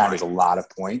 Like 49 is a lot of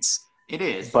points. It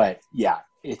is. But, yeah,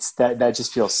 it's that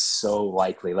just feels so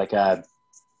likely. Like hell,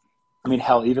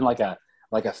 even like a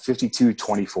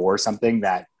 52-24 or something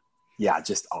that, yeah,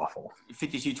 just awful.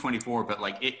 52-24, but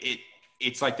like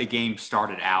it's like the game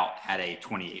started out at a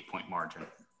 28-point margin.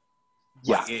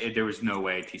 Yeah. Like there was no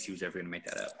way TCU was ever going to make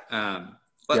that up.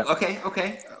 But yep.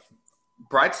 Okay.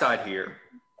 Bright side here.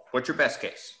 What's your best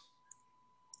case?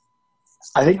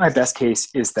 I think my best case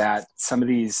is that some of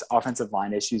these offensive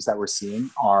line issues that we're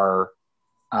seeing are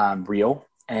real,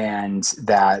 and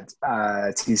that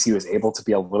TCU is able to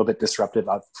be a little bit disruptive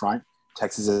up front.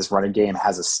 Texas's running game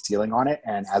has a ceiling on it,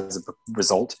 and as a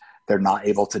result, they're not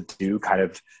able to do kind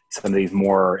of some of these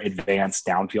more advanced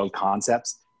downfield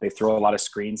concepts. They throw a lot of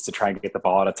screens to try and get the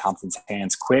ball out of Thompson's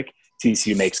hands quick.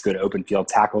 TCU makes good open field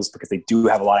tackles because they do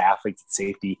have a lot of athletes at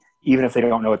safety, even if they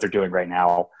don't know what they're doing right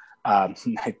now. I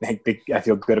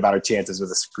feel good about our chances with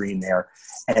a screen there.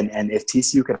 And if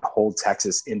TCU can hold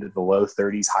Texas into the low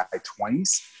 30s, high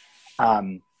 20s,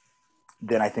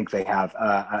 then I think they have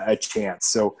a chance.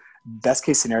 So best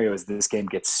case scenario is this game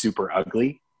gets super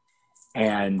ugly.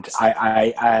 And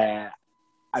I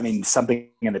mean, something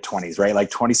in the 20s, right? Like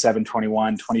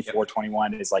 27-21,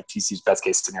 24-21 is like TCU's best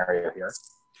case scenario here.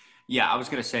 Yeah, I was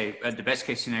going to say the best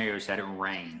case scenario is that it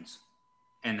rains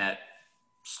and that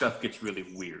stuff gets really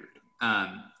weird.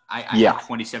 I have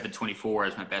 27-24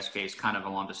 as my best case, kind of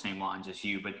along the same lines as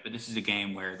you, but this is a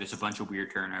game where there's a bunch of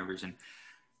weird turnovers, and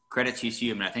credit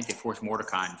TCU. I mean, I think they forced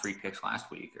Mordecai in 3 picks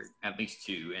last week, or at least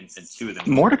 2, and 2 of them.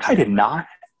 Mordecai did not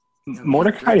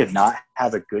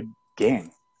have a good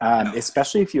game,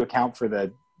 especially if you account for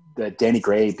the Danny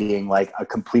Gray being like a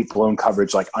complete blown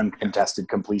coverage, like uncontested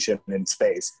completion in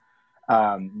space.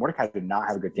 Mordecai did not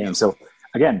have a good game. So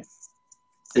again,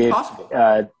 it's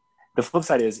possible. The flip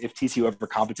side is if TCU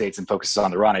overcompensates and focuses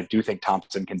on the run, I do think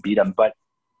Thompson can beat him. But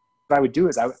what I would do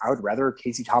is I would rather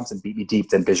Casey Thompson beat me deep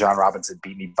than Bijan Robinson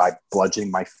beat me by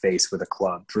bludgeoning my face with a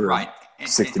club for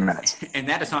 60 minutes. And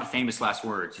that is not famous last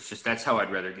words. It's just that's how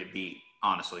I'd rather get beat,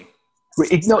 honestly.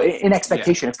 In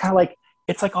expectation. It's kind of like –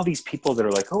 it's like all these people that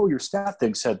are like, oh, your stat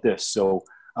thing said this, so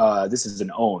this is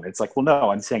an own. It's like, well, no,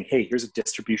 I'm saying, hey, here's a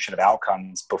distribution of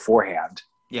outcomes beforehand.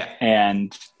 Yeah.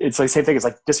 And it's like the same thing. It's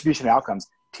like distribution of outcomes.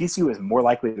 TCU is more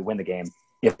likely to win the game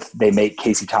if they make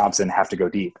Casey Thompson have to go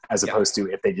deep as opposed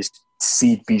to if they just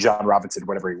seed Bijan Robinson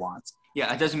whatever he wants.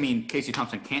 Yeah, it doesn't mean Casey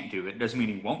Thompson can't do it. It doesn't mean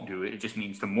he won't do it. It just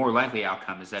means the more likely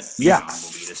outcome is that Bijan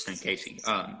will beat us than Casey.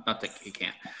 Not that he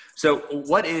can't. So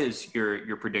what is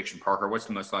your prediction, Parker? What's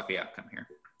the most likely outcome here?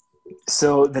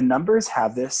 So the numbers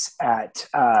have this at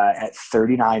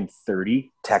 39-30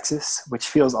 Texas, which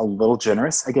feels a little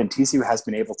generous. Again, TCU has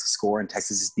been able to score and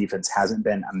Texas's defense hasn't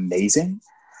been amazing.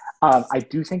 I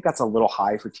do think that's a little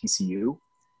high for TCU.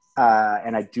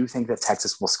 And I do think that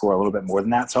Texas will score a little bit more than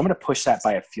that. So I'm going to push that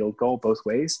by a field goal both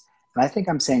ways. And I think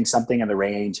I'm saying something in the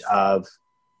range of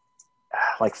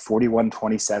like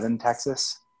 41-27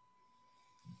 Texas.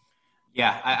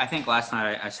 Yeah, I think last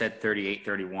night I said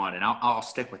 38-31, and I'll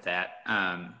stick with that.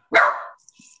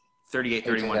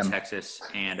 38-31 Texas.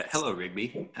 And hello,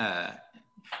 Rigby.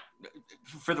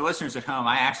 For the listeners at home,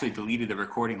 I actually deleted the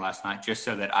recording last night just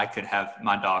so that I could have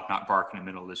my dog not bark in the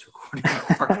middle of this recording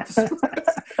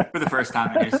for the first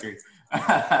time in history.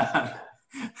 But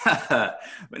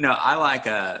no, I like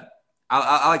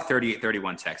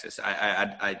 38-31 Texas.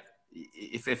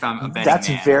 If I'm a betting that's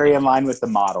man, very in line with the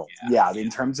model. Yeah, in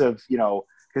terms of,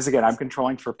 because again, I'm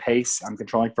controlling for pace, I'm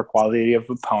controlling for quality of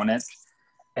opponent,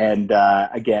 and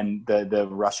again, the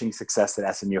rushing success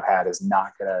that SMU had is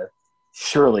not going to.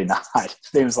 Surely not.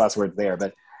 Famous last words there,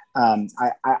 but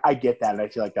I get that, and I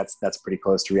feel like that's pretty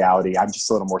close to reality. I'm just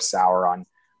a little more sour on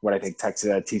what I think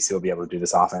TCU will be able to do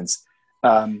this offense.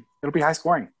 It'll be high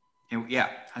scoring. Yeah,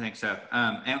 I think so.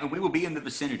 And we will be in the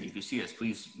vicinity. If you see us,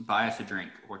 please buy us a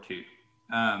drink or two.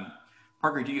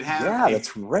 Parker, do you have? Yeah,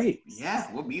 that's right. Yeah,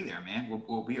 we'll be there, man.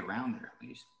 We'll be around there at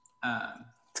least.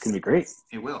 going to be great.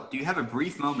 It will. Do you have a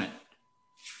brief moment,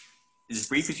 as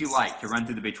brief as you like, to run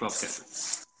through the Big 12 schedule?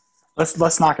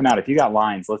 Let's knock them out. If you got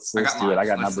lines, let's do lines. it. I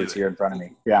got Let's numbers here in front of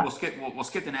me. Yeah. We'll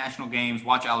skip the national games.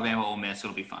 Watch Alabama, Ole Miss.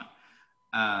 It'll be fun.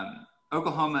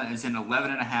 Oklahoma is an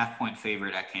 11.5-point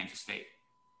favorite at Kansas State.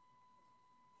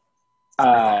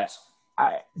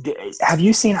 Have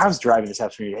you seen? I was driving this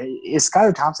afternoon. Is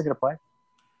Skylar Thompson going to play?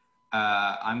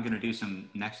 I'm going to do some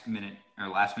last minute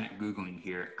Googling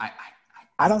here.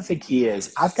 I don't think he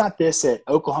is. I've got this at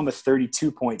Oklahoma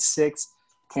 32.6,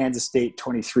 Kansas State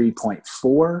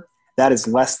 23.4. That is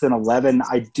less than 11.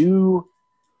 I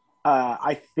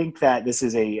think that this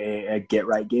is a get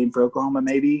right game for Oklahoma,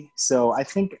 maybe. So I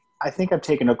think I'm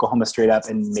taking Oklahoma straight up,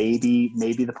 and maybe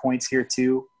the points here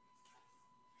too.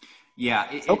 Yeah,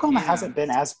 Oklahoma hasn't been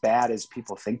as bad as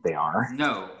people think they are.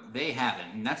 No, they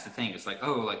haven't, and that's the thing. It's like,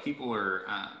 people are,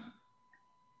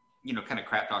 kind of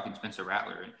crap talking Spencer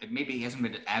Rattler. Maybe he hasn't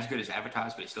been as good as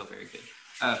advertised, but he's still very good.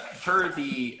 Per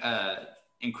the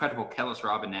incredible Kellis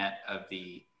Robinette of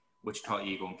the Wichita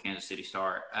Eagle and Kansas City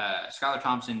Star, Skylar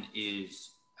Thompson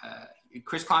is.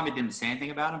 Chris Klieman didn't say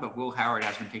anything about him, but Will Howard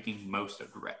has been taking most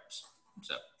of the reps.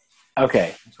 So.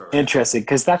 Okay, interesting,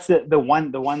 because that's the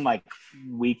one like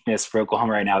weakness for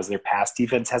Oklahoma right now is their pass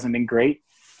defense hasn't been great,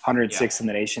 106th in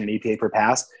the nation in EPA per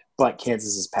pass, but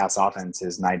Kansas's pass offense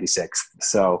is 96th.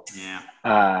 So,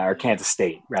 or Kansas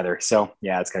State rather. So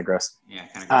yeah, it's kind of gross. Yeah,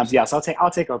 kind of gross. Yeah, so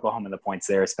I'll take Oklahoma in the points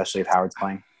there, especially if Howard's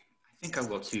playing. I think I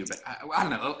will too, but I don't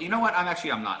know. You know what? I'm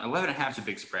not. 11.5 is a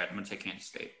big spread. I'm going to take Kansas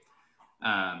State.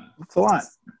 That's a lot.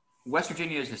 West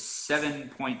Virginia is a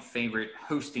 7-point favorite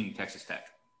hosting Texas Tech.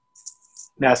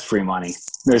 That's free money.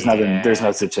 There's nothing. There's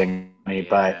no such thing.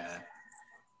 But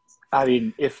I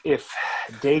mean, if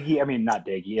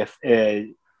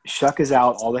Shuck is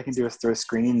out, all they can do is throw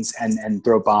screens and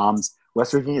throw bombs.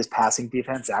 West Virginia's passing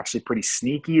defense is actually pretty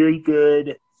sneaky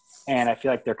good, and I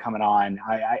feel like they're coming on.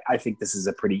 I think this is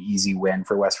a pretty easy win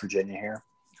for West Virginia here.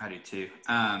 I do too.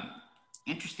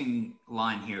 Interesting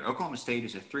line here. Oklahoma State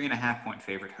is a 3.5-point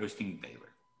favorite hosting Baylor.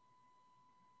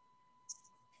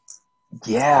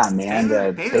 Yeah, man.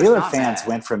 The Baylor fans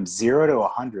went from 0 to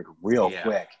 100 real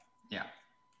quick. Yeah.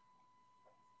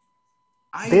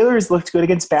 Baylor's looked good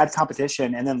against bad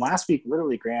competition. And then last week,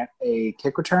 literally, Grant, a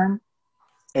kick return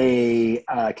gave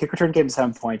them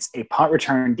 7 points. A punt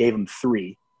return gave them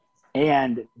 3.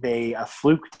 And a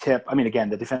fluke tip. I mean, again,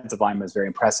 the defensive line was very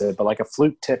impressive, but like a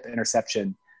fluke tip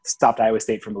interception stopped Iowa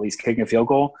State from at least kicking a field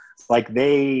goal. Like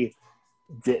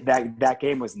that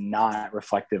game was not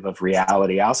reflective of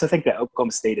reality. I also think that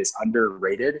Oklahoma State is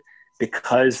underrated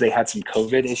because they had some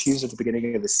COVID issues at the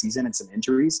beginning of the season and some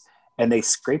injuries, and they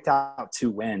scraped out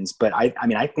 2 wins. But I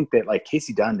think that like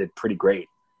Casey Dunn did pretty great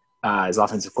as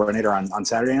offensive coordinator on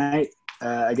Saturday night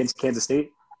against Kansas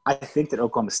State. I think that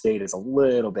Oklahoma State is a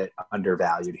little bit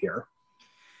undervalued here.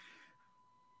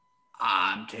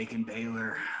 I'm taking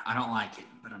Baylor. I don't like it,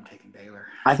 but I'm taking Baylor.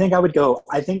 I think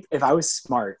if I was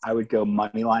smart, I would go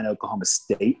money line Oklahoma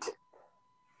State.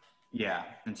 Yeah,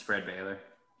 and spread Baylor.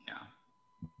 Yeah.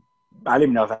 I don't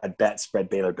even know if I'd bet spread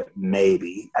Baylor, but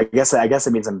maybe. I guess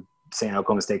it means I'm saying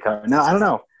Oklahoma State covering. No, I don't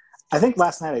know. I think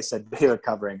last night I said Baylor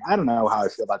covering. I don't know how I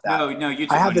feel about that. No, you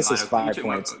took I have this as 5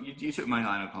 points. You took money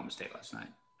line Oklahoma State last night.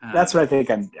 That's what I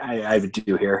think I would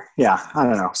do here. Yeah, I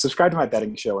don't know. Subscribe to my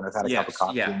betting show when I've had a cup of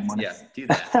coffee in the morning. Yeah, do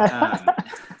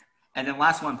that. And then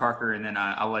last one, Parker, and then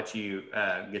I'll let you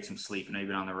get some sleep. I know you've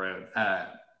been on the road.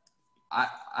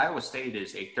 Iowa State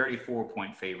is a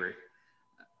 34-point favorite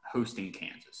hosting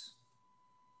Kansas.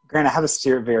 Grant, I have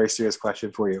a very serious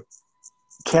question for you.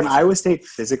 Can Iowa State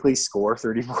physically score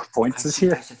 34 points this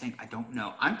year? That's the thing. I don't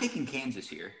know. I'm taking Kansas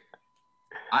here.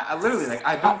 I literally,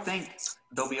 I don't think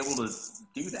they'll be able to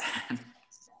do that.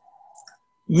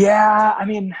 Yeah, I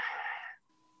mean,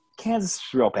 Kansas is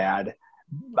real bad.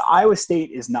 Iowa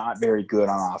State is not very good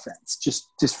on offense,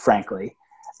 just frankly.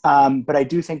 But I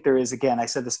do think there is, again, I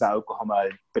said this about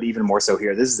Oklahoma, but even more so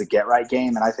here. This is a get-right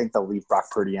game, and I think they'll leave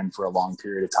Brock Purdy in for a long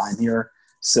period of time here.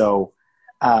 So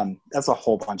that's a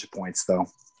whole bunch of points, though.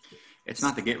 It's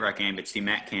not the get-right game, but see,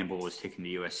 Matt Campbell was taking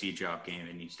the USC job game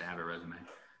and needs to have a resume.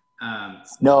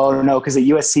 No, because at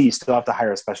USC you still have to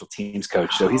hire a special teams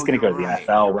coach, so he's going to go to the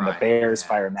NFL when the Bears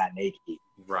fire Matt Nagy.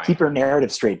 Right. Keep your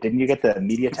narrative straight. Didn't you get the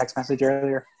media text message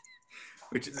earlier?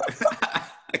 Which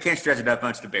I can't stress it that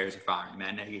much. The Bears are firing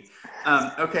Matt Nagy.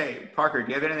 Okay, Parker, do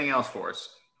you have anything else for us?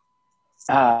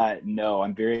 No,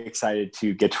 I'm very excited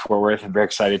to get to Fort Worth. I'm very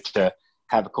excited to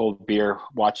have a cold beer,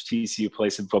 watch TCU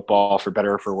play some football for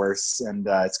better or for worse, and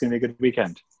it's going to be a good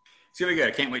weekend. It's going to be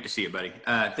good. I can't wait to see it, buddy.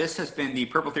 This has been the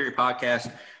Purple Theory Podcast.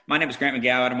 My name is Grant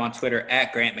McGowan. I'm on Twitter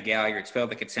at Grant McGowan. It's spelled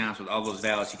like it sounds with all those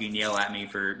vowels. You can yell at me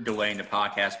for delaying the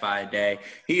podcast by a day.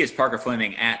 He is Parker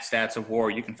Fleming at Stats of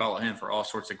War. You can follow him for all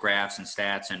sorts of graphs and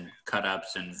stats and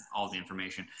cut-ups and all the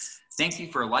information. Thank you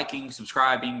for liking,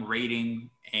 subscribing, rating,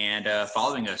 and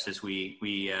following us as we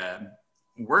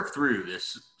work through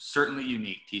this certainly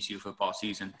unique TCU football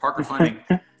season. Parker Fleming,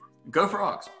 go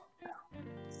Frogs.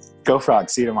 Go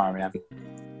Frogs. See you tomorrow, man.